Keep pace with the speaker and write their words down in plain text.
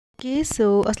Okay, so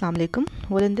Assalamu alaikum.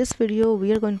 Well, in this video,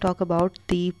 we are going to talk about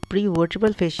the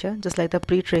prevertebral fascia, just like the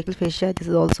pretracheal fascia. This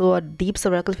is also a deep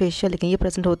cervical fascia, लेकिन ये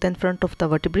present होता है in front of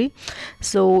the vertebrae.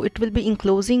 So it will be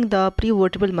enclosing the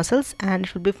prevertebral muscles and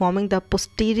it will be forming the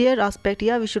posterior aspect,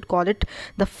 yeah, we should call it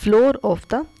the floor of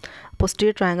the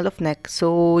posterior triangle of neck.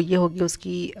 So ये होगी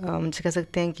उसकी कह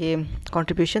सकते हैं कि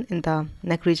contribution in the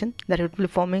neck region, that it will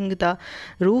be forming the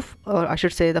roof, or I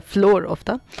should say the floor of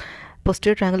the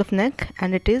posterior triangle of neck,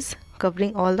 and it is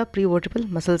covering all the prevertebral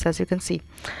muscles as you can see.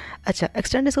 अच्छा,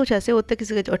 extend इसको कुछ ऐसे होता है,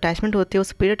 किसी का जो attachment होती है वो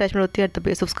सुपीरियर अटैचमेंट होती है at the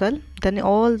base of skull, then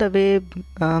all the way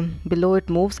below it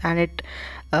moves and it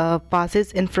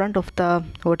passes in front of the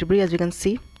vertebrae as you can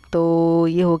see. तो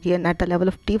ये हो गया at the level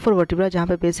of T for vertebra, जहाँ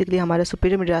पे basically हमारे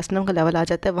superior मिडियास्टिनम का level आ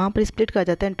जाता है, वहाँ पर स्प्लिट कर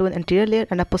जाता है into an anterior layer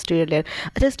and a posterior layer.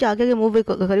 अच्छा, इसके आगे मूव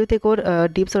करी होती है एक और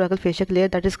deep cervical fascia layer,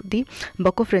 that is the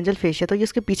बकोफ्रेंजियल fascia. तो ये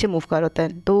इसके पीछे मूव कर होता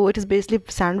है, तो it is basically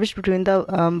sandwich between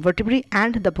the vertebrae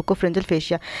and the बकोफ्रेंजियल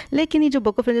fascia. लेकिन ये जो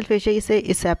बकोफ्रेंजियल फेशिया इसे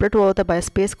सेपरेट हुआ होता है bye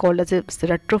space called as a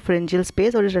रेट्रोफ्रेंजियल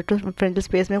space, और इस रेट्रोफ्रेंजियल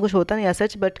स्पेस में कुछ होता नहीं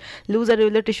सच, बट लूज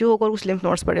रेगुलर टिश्यू होगा और कुछ लिम्फ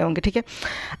नोड्स पड़े होंगे. ठीक है.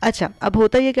 अच्छा, अब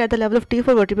होता है कि at the level of T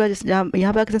for vertebra,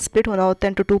 यहाँ पे स्प्लिट होना होता है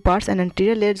into two parts, and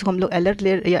anterior layer जिसको हम लोग एलर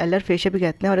लेयर या एलर फेशिया भी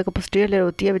कहते हैं, और एक पोस्टीरियर लेयर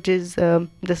होती है which is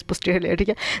just posterior layer. ठीक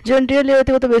है. जो एंटीरियर लेयर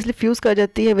होती है वो तो बेसिकली फ्यूज कर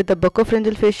जाती है विद द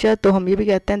बकोफ्रेंजियल फेशिया. तो हम ये भी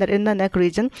कहते हैं that in the neck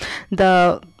region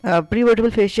the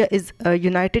prevertebral fascia is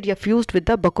united या fused with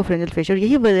the bacofrengeal fascia. और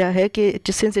यही वजह है कि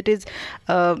since it is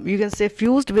you can say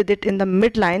fused with it in the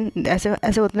midline, ऐसे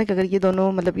होता है कि अगर ये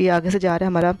दोनों मतलब ये आगे से जा रहा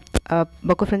है हमारा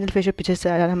bacofrengeal fascia, पीछे से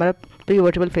आ रहा है हमारा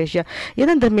prevertebral fascia, ये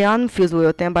ना दरमियान फ्यूज हुए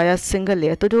होते हैं बाय अ सिंगल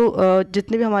लेयर. तो जो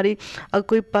जितनी भी हमारी अगर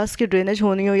कोई पस की ड्रेनेज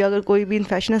होनी हो या अगर कोई भी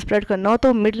इन्फेक्शन स्प्रेड करना हो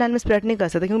तो मिड लाइन में स्प्रेड नहीं कर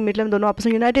सकता, क्योंकि मिड लाइन दोनों आपस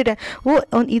में यूनाइटेड है, वो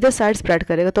ऑन ईदर साइड स्प्रेड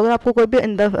करेगा. तो अगर आपको कोई भी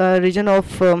in the reason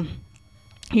of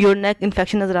your neck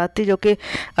infection नजर आती है जो कि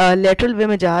लेटरल वे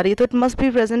में जा रही है, तो it must be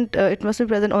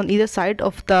present on either side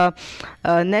of the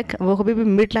neck. वो कभी भी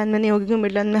मिड लाइन में नहीं होगी, क्योंकि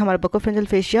मिड लाइन में हमारा बकोफ्रेंजियल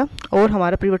फेशिया और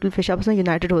हमारा प्रीवर्टिब्रल फेशिया आपस में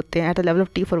यूनाइटेड होते हैं at the level of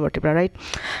T for vertebra, right.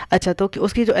 अच्छा, तो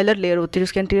उसकी जो एलर लेयर होती है,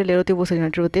 जिसकी एंटीरियर लेयर होती है, वो से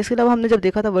यूनाइटेड होती है. इसके अलावा हमने जब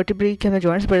देखा था वर्टिब्री के, हमें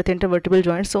जॉइंट्स पढ़े थे इंटरवर्टिब्रल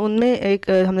जॉइंट्स, तो उनमें एक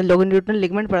हमने लॉन्गिट्यूडिनल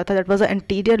लिगामेंट पढ़ा था, that was a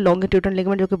anterior longitudinal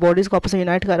ligament जो कि बॉडीज को आपस में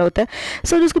यूनाइट कर रहा होता है.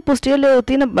 सो जो उसकी पोस्टीरियर लेयर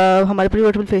होती है ना हमारे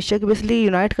प्रीवर्टिब्रल फेशिया की, बेसिकली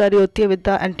यूनाइट कर रही होती है with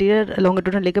the anterior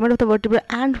longitudinal ligament of the vertebra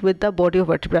and with the body of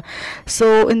vertebra. So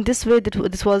in this way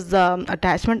this was the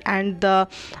attachment and the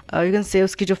you can say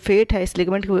उसकी जो fate है इस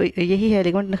ligament की, यही है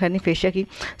ligament नखरनी fascia की.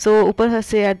 So ऊपर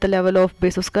से at the level of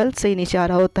base of skull से नीचे आ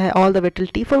रहा होता है all the way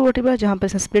till T for vertebra, जहाँ पर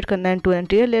इसे split करना है into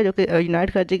anterior layer जो कि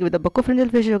unite कर जाएगी with the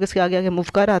bacofrengeal fascia जो कि इसके आगे आगे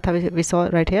move कर रहा था, we saw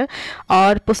right here,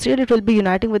 और posterior it will be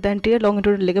uniting with the anterior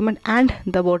longitudinal ligament and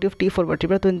the body of T for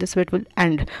vertebra. तो in this way it will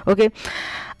end. Okay.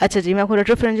 अच्छा जी, मैं आपको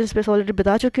रेट्रोफ्रेंजियल स्पेस ऑलरेडी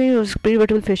बता चुकी हूँ.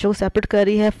 प्रीवर्टिब्रल फेशिया को separate कर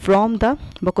रही है from the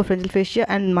बकोफ्रेंजियल fascia,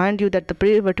 and mind you that the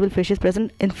प्रीवर्टिब्रल fascia is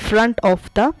present in front of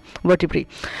the vertebrae.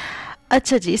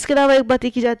 अच्छा जी, इसके अलावा एक बात ये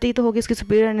की जाती है तो होगी इसकी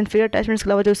सुपीरियर एंड इन्फीरियर अटैचमेंट. इसके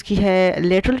अलावा जो उसकी है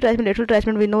lateral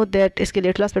attachment we know that इसके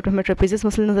लेटरल एस्पेक्ट में हमें ट्रेपेजियस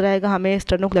मसल नजर आएगा, हमें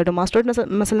स्टर्नोक्लेइडोमास्टोइड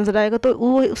मसल नजर आएगा. तो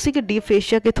वो उसी के डीप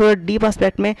फेशिया के थोड़ा डीप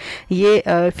एस्पेक्ट में ये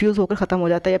फ्यूज होकर ख़त्म हो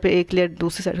जाता है, या फिर एक लेयर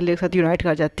दूसरी लेयर के साथ यूनाइट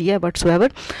कर जाती है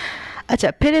व्हाटसोएवर. अच्छा,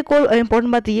 फिर एक और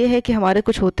इंपॉर्टेंट बात ये है कि हमारे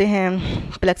कुछ होते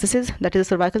हैं plexus, that is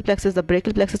cervical plexus, the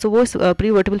brachial plexus. तो वो इस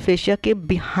प्रीवर्टिब्रल फेशिया के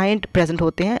बिहाइंड प्रेजेंट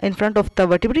होते हैं, in front of the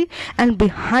vertebrae and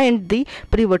behind the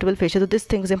प्रीवर्टिब्रल fascia. तो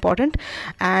this thing is important,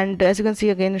 and as you can see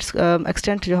again it's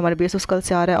extent जो हमारे base of skull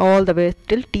से आ रहा है all the way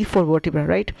till T for vertebra,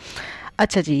 right.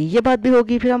 अच्छा जी, ये बात भी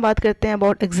होगी. फिर हम बात करते हैं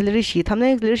अबाउट एक्सिलरी शीथ.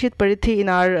 हमने एक्सिलरी शीथ पढ़ी थी इन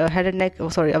are head and neck,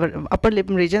 sorry upper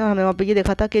lip reason, और हमने वहाँ पे ये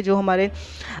देखा था कि जो हमारे,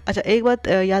 अच्छा एक बात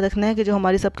याद रखना है कि जो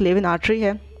हमारी सबक्लेविन आर्टरी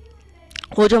है,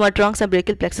 वो जो हमारे ट्रंक्स हैं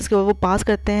ब्रेकियल प्लेक्सिस के, वो पास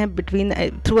करते हैं between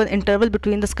through an interval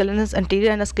between the स्केलेनस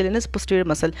anterior and स्केलेनस posterior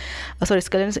muscle, sorry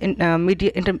स्केलेनस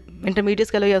intermediate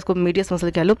कह लो या उसको मीडियस मसल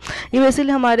कह लो. ये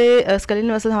बेसिकली हमारे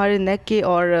स्केलेनल मसल हमारे नेक के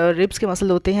और रिब्स के मसल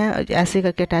होते हैं, ऐसे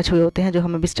करके अटैच हुए होते हैं, जो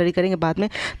हमें भी स्टडी करेंगे बाद में.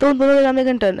 तो उन दोनों के नाम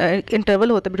एक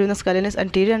इंटरवल होता है between the स्केलेनस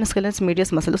anterior and स्केलेनस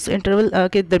medius muscle. उस इंटरवल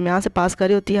के दरमियान से पास कर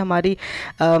रही होती है हमारी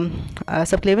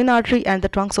सबक्लेविन artery and the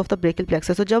Trunks of the brachial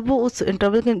plexus. तो जब वो उस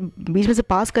इंटरवल के बीच में से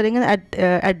पास करेंगे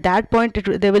at that point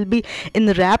they will be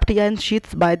enwrapped या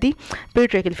sheathed by the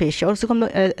pretracheal fascia, और उसको हम लोग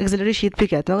axillary sheath भी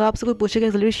कहते हैं. अगर आपसे कोई पूछेगा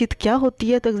axillary sheath क्या होती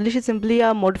है, तो axillary sheath simply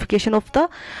a modification of the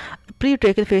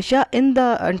pretracheal fascia in the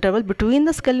interval between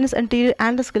the scalenus anterior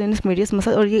and the scalenus medius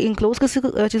muscle. और ये enclose किसी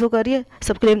चीज़ को कर रही है,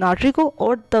 subclavian artery को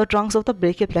और the trunks of the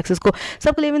brachial plexus को.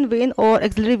 subclavian vein और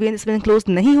axillary vein इसमें enclose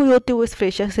नहीं हुई होती, वो इस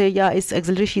fascia से या इस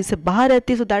axillary sheath से बाहर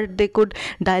रहती है, so that they could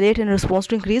dilate in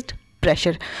response to increased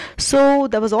pressure. So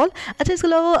that was all. अच्छा, इसके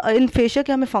अलावा इन फेशिया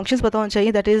के हमें फंक्शंस पता होना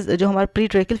चाहिए. दैट इज़ जो हमारा प्री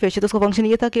ट्रेकियल फेशिया, तो उसका फंक्शन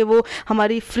ये था कि वो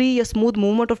हमारी फ्री या स्मूथ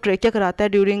मूवमेंट ऑफ ट्रेकिया कराता है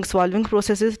ड्यूरिंग स्वॉल्विंग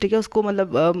प्रोसेसेस. ठीक है, उसको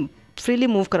मतलब फ्रीली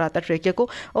मूव कराता है ट्रेकिया को.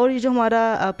 और ये जो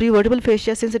हमारा प्रीवर्टिबल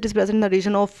fascia, since it is present in the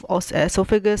reason of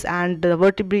oesophagus and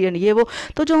vertebrae and ये वो,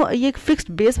 तो जो ये एक फिक्स्ड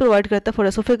बेस प्रोवाइड करता है for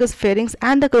oesophagus, pharynx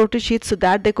and the carotid sheath, so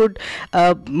that they could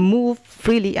move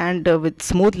freely and with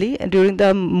smoothly during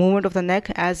the movement of the neck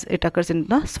as it occurs in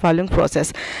the swallowing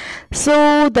process.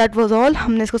 So that was all.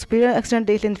 हमने इसको superior extent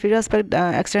देख लिया,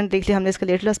 inferior extent देख लिया, हमने इसका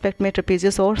lateral aspect में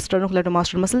trapezius और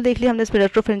स्टर्नोक्लेटोमास्टर मसल देख लिया, हमने इसमें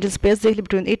रेट्रोफ्रेंजियल स्पेस देख ली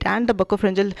between it and the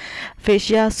बकोफ्रेंजियल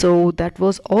fascia. So that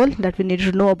was all that we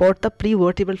needed to know about the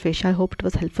prevertebral fascia. I hope it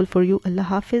was helpful for you. Allah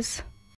Hafiz.